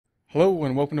Hello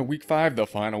and welcome to week 5, the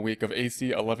final week of AC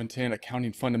 1110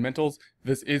 Accounting Fundamentals.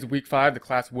 This is week 5. The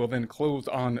class will then close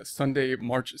on Sunday,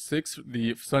 March 6th,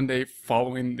 the Sunday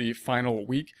following the final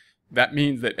week. That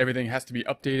means that everything has to be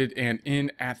updated and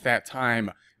in at that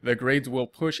time. The grades will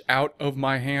push out of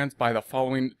my hands by the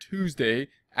following Tuesday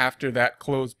after that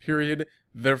close period.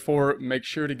 Therefore, make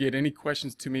sure to get any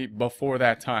questions to me before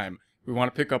that time. We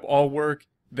want to pick up all work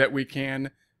that we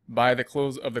can by the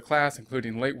close of the class,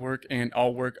 including late work and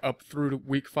all work up through to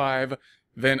week 5.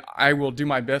 Then I will do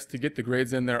my best to get the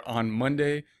grades in there on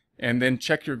Monday, and then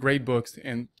check your grade books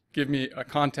and give me a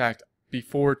contact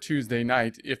before Tuesday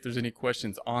night if there's any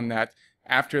questions on that.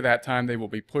 After that time, they will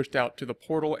be pushed out to the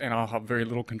portal, and I'll have very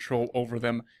little control over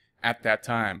them at that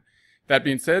time. That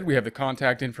being said, we have the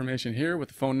contact information here with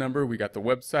the phone number. We got the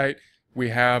website. We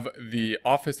have the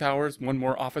office hours, one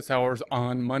more office hours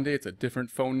on Monday. It's a different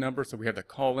phone number, so we have the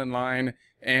call-in line,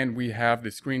 and we have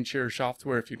the screen share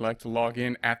software if you'd like to log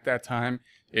in at that time.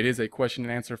 It is a question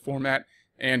and answer format,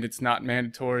 and it's not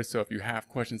mandatory, so if you have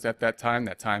questions at that time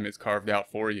is carved out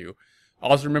for you.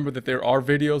 Also remember that there are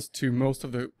videos to most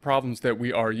of the problems that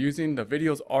we are using. The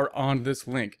videos are on this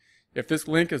link. If this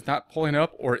link is not pulling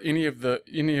up, or any of the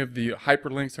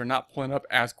hyperlinks are not pulling up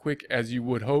as quick as you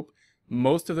would hope,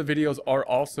 most of the videos are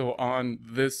also on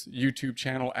this YouTube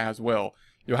channel as well.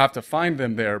 You'll have to find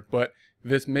them there, but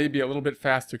this may be a little bit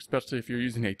faster, especially if you're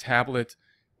using a tablet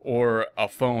or a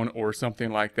phone or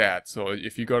something like that. So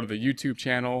if you go to the YouTube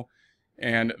channel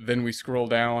and then we scroll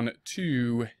down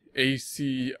to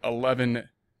AC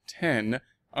 1110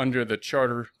 under the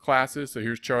charter classes, so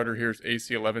here's charter, here's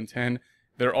AC 1110,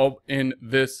 they're all in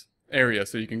this area,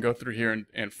 so you can go through here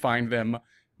and find them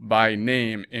by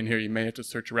name in here. You may have to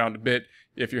search around a bit.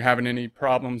 If you're having any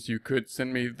problems, you could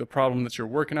send me the problem that you're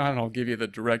working on, and I'll give you the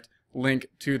direct link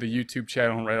to the YouTube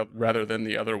channel rather than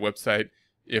the other website,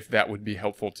 if that would be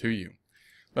helpful to you.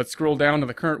 Let's scroll down to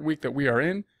the current week that we are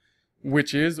in,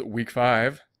 which is week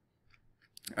 5.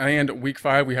 And week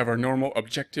 5, we have our normal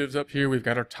objectives up here. We've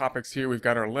got our topics here. We've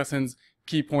got our lessons.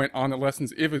 Key point on the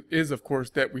lessons is, of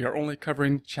course, that we are only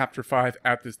covering Chapter 5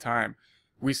 at this time.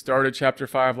 We started Chapter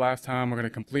 5 last time. We're going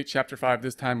to complete Chapter 5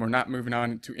 this time. We're not moving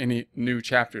on to any new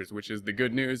chapters, which is the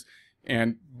good news.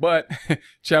 But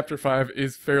Chapter 5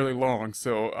 is fairly long,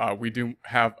 so we do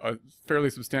have a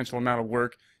fairly substantial amount of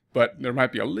work, but there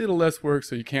might be a little less work,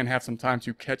 so you can have some time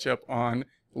to catch up on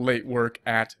late work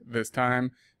at this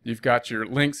time. You've got your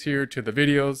links here to the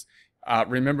videos.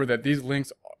 Remember that these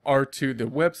links are to the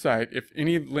website. If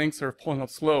any links are pulling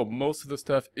up slow, most of the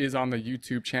stuff is on the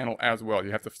YouTube channel as well. You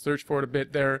have to search for it a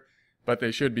bit there, but they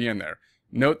should be in there.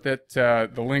 Note that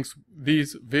the links,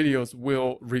 these videos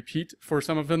will repeat for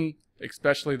some of them,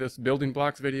 especially this building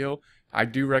blocks video. I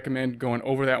do recommend going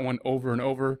over that one over and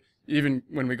over, even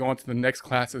when we go on to the next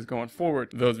classes going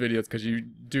forward, those videos, because you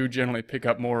do generally pick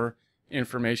up more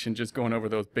information just going over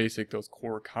those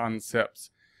core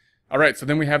concepts. All right, so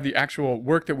then we have the actual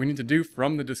work that we need to do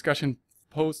from the discussion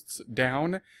posts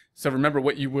down. So remember,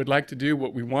 what you would like to do,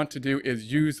 what we want to do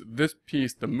is use this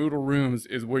piece. The Moodle Rooms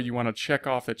is where you want to check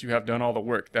off that you have done all the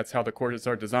work. That's how the courses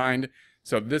are designed.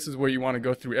 So this is where you want to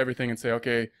go through everything and say,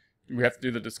 okay, we have to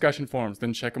do the discussion forums,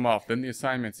 then check them off. Then the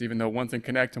assignments, even though one's in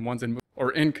Connect and one's in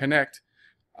Connect,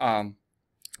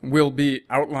 will be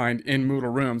outlined in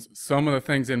Moodle Rooms. Some of the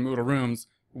things in Moodle Rooms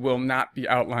will not be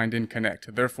outlined in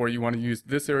Connect. Therefore, you want to use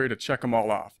this area to check them all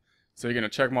off. So you're going to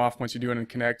check them off once you do it in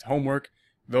Connect. Homework,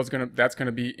 that's going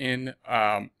to be in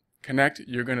Connect.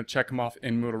 You're going to check them off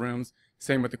in Moodle Rooms.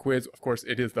 Same with the quiz. Of course,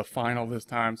 it is the final this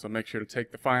time, so make sure to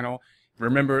take the final.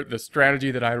 Remember, the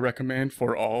strategy that I recommend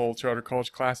for all Charter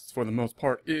College classes for the most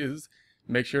part is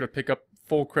make sure to pick up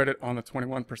full credit on the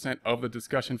 21% of the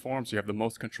discussion forums. You have the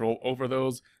most control over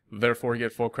those. Therefore, you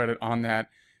get full credit on that.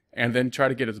 And then try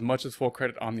to get as much as full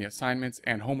credit on the assignments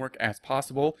and homework as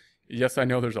possible. Yes, I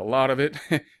know there's a lot of it,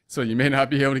 so you may not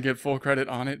be able to get full credit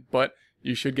on it, but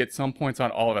you should get some points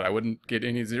on all of it. I wouldn't get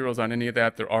any zeros on any of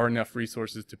that. There are enough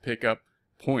resources to pick up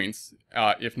points,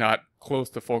 if not close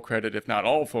to full credit, if not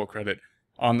all full credit,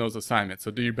 on those assignments.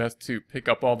 So do your best to pick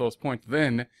up all those points.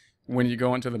 Then, when you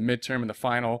go into the midterm and the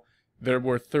final, they're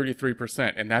worth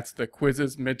 33%, and that's the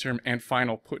quizzes, midterm, and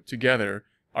final put together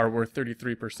are worth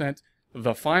 33%.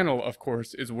 The final, of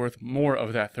course, is worth more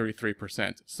of that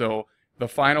 33%. So the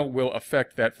final will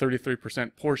affect that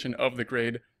 33% portion of the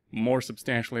grade more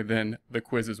substantially than the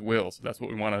quizzes will. So that's what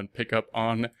we want to pick up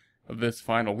on this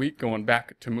final week, going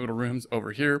back to Moodle Rooms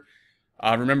over here.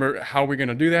 Remember how we're going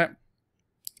to do that.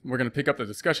 We're going to pick up the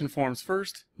discussion forums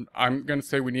first. I'm going to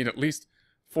say we need at least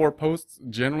 4 posts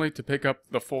generally to pick up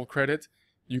the full credit.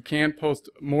 You can post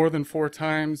more than 4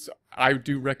 times. I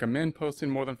do recommend posting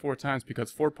more than 4 times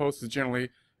because 4 posts is generally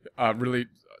really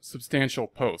substantial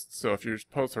posts. So if your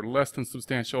posts are less than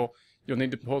substantial, you'll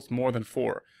need to post more than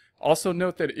 4. Also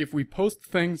note that if we post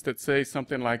things that say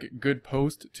something like good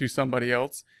post to somebody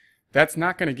else, that's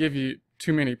not going to give you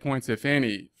too many points, if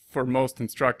any, for most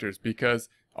instructors, because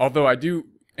although I do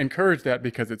encourage that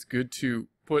because it's good to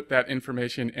put that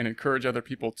information and encourage other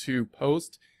people to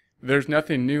post, there's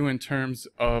nothing new in terms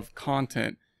of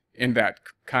content in that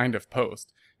kind of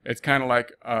post. It's kind of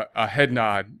like a head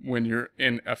nod when you're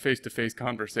in a face-to-face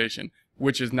conversation,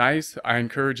 which is nice. I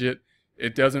encourage it.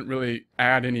 It doesn't really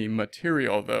add any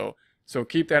material though, so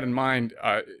keep that in mind.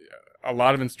 A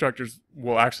lot of instructors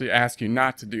will actually ask you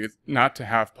not to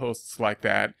have posts like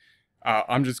that.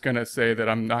 I'm just going to say that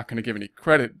I'm not going to give any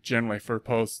credit generally for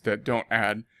posts that don't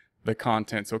add the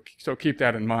content. So keep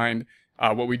that in mind.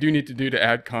 What we do need to do to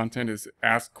add content is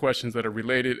ask questions that are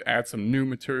related, add some new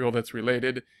material that's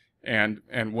related, and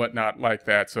whatnot like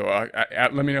that. So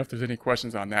let me know if there's any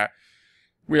questions on that.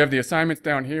 We have the assignments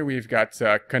down here. We've got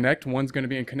Connect. One's going to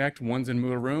be in Connect, one's in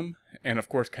Moodle Room, and of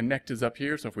course Connect is up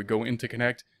here. So if we go into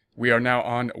Connect, we are now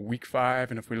on week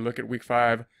 5, and if we look at week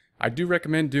 5, I do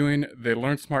recommend doing the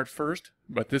Learn Smart first,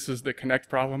 but this is the Connect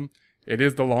problem. It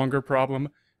is the longer problem.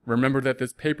 Remember that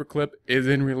this paperclip is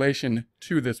in relation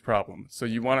to this problem, so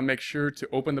you want to make sure to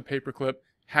open the paperclip,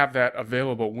 have that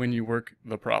available when you work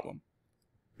the problem.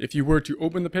 If you were to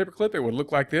open the paperclip, it would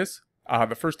look like this.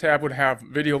 The first tab would have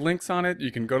video links on it.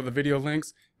 You can go to the video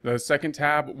links. The second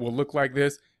tab will look like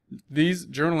this. These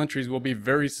journal entries will be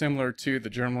very similar to the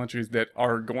journal entries that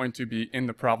are going to be in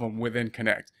the problem within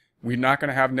Connect. We're not going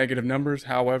to have negative numbers.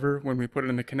 However, when we put it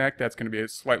in the Connect, that's going to be a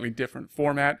slightly different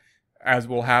format. As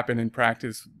will happen in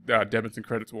practice, debits and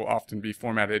credits will often be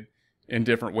formatted in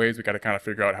different ways. We got to kind of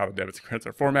figure out how the debits and credits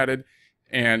are formatted.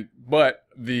 But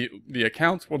the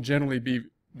accounts will generally be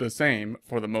the same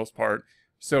for the most part.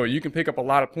 So you can pick up a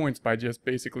lot of points by just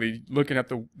basically looking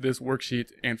at this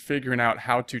worksheet and figuring out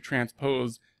how to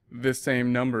transpose this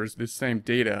same numbers, this same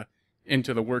data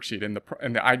into the worksheet.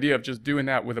 And the idea of just doing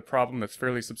that with a problem that's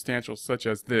fairly substantial, such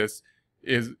as this,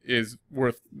 is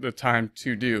worth the time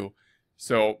to do.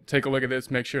 So take a look at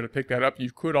this, make sure to pick that up. You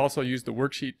could also use the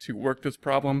worksheet to work this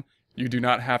problem. You do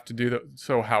not have to do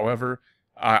so, however.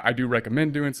 I do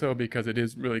recommend doing so because it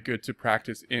is really good to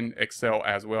practice in Excel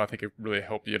as well. I think it really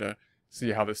helps you to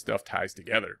see how this stuff ties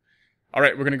together. All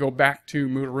right, we're going to go back to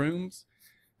Moodle Rooms.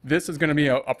 This is going to be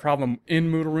a problem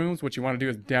in Moodle Rooms. What you want to do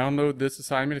is download this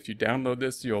assignment. If you download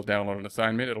this, you'll download an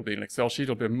assignment. It'll be an Excel sheet.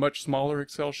 It'll be a much smaller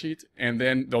Excel sheet. And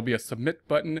then there'll be a submit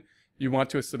button. You want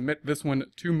to submit this one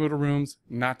to Moodle Rooms,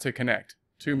 not to Connect.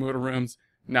 To Moodle Rooms,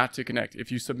 not to Connect.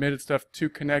 If you submitted stuff to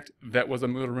Connect that was a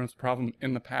Moodle Rooms problem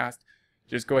in the past,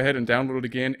 just go ahead and download it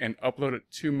again and upload it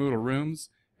to Moodle Rooms,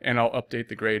 and I'll update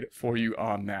the grade for you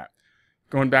on that.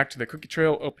 Going back to the cookie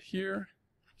trail up here,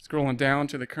 scrolling down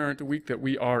to the current week that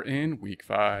we are in, week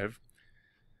 5.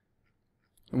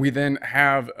 We then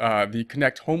have the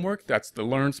Connect homework. That's the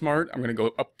Learn Smart. I'm going to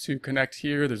go up to Connect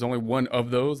here. There's only one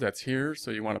of those that's here,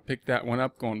 so you want to pick that one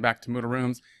up, going back to Moodle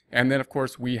Rooms. And then, of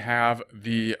course, we have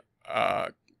the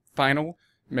final.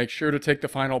 Make sure to take the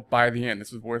final by the end.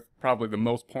 This is worth probably the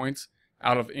most points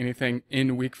out of anything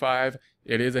in week 5.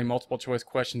 It is a multiple choice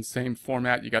question, same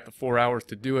format. You got the 4 hours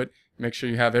to do it. Make sure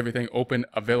you have everything open,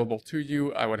 available to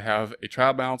you. I would have a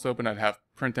trial balance open. I'd have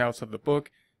printouts of the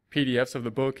book, PDFs of the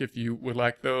book if you would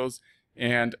like those,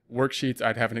 and worksheets.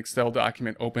 I'd have an Excel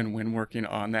document open when working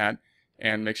on that,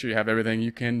 and make sure you have everything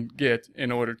you can get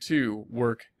in order to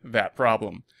work that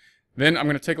problem. Then I'm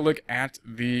going to take a look at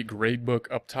the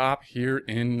gradebook up top here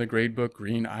in the gradebook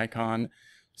green icon.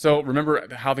 So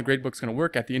remember how the gradebook's going to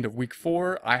work. At the end of week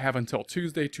 4, I have until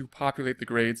Tuesday to populate the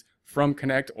grades from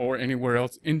Connect or anywhere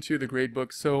else into the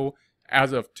gradebook. So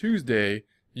as of Tuesday,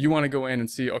 you want to go in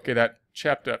and see, okay, that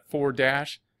chapter 4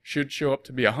 dash should show up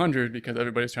to be 100 because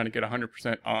everybody's trying to get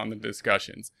 100% on the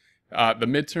discussions. The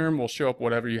midterm will show up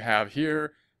whatever you have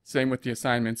here. Same with the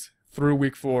assignments through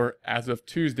week 4 as of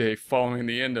Tuesday following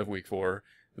the end of week 4.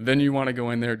 Then you want to go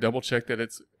in there, double check that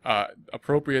it's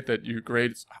appropriate, that your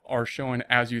grades are showing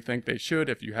as you think they should.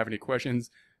 If you have any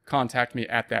questions, contact me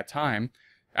at that time.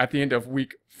 At the end of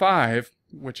week 5,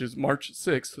 which is March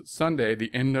 6th, Sunday,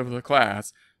 the end of the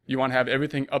class, you want to have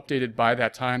everything updated by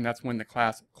that time. That's when the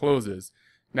class closes.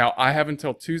 Now, I have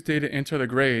until Tuesday to enter the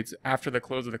grades after the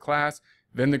close of the class.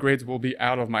 Then the grades will be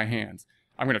out of my hands.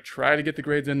 I'm going to try to get the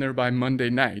grades in there by Monday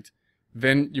night.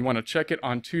 Then you want to check it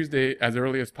on Tuesday as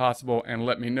early as possible and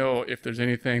let me know if there's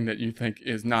anything that you think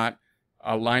is not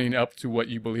lining up to what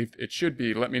you believe it should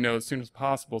be, let me know as soon as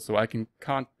possible so I can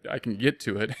get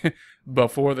to it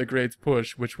before the grades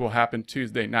push, which will happen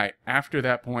Tuesday night. After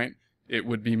that point, it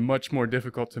would be much more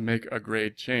difficult to make a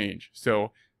grade change.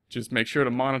 So just make sure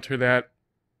to monitor that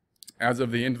as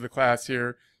of the end of the class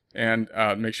here, and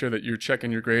make sure that you're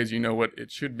checking your grades, you know what it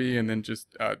should be, and then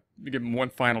just give them one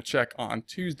final check on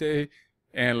Tuesday,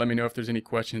 and let me know if there's any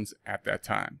questions at that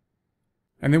time.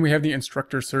 And then we have the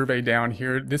instructor survey down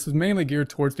here. This is mainly geared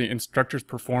towards the instructor's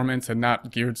performance and not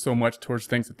geared so much towards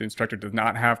things that the instructor does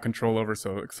not have control over.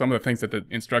 So some of the things that the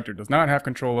instructor does not have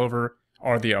control over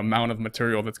are the amount of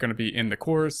material that's going to be in the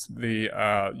course,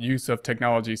 the use of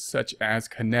technologies such as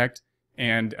Connect,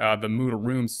 and the Moodle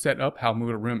Room setup, how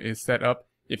Moodle Room is set up.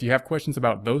 If you have questions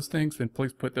about those things, then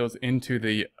please put those into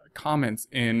the comments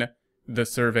in the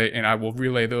survey, and I will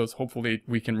relay those. Hopefully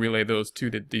we can relay those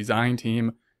to the design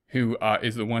team, who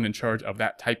is the one in charge of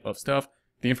that type of stuff.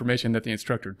 The information that the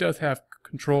instructor does have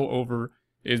control over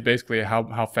is basically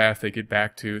how fast they get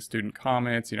back to student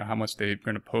comments, how much they're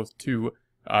going to post to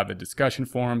the discussion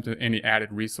forum, to any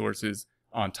added resources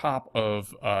on top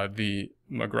of the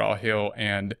McGraw-Hill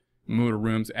and Moodle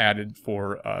Rooms added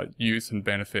for use and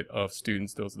benefit of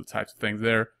students. Those are the types of things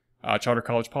there. Charter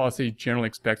College policy generally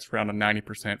expects around a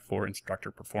 90% for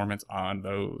instructor performance on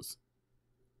those.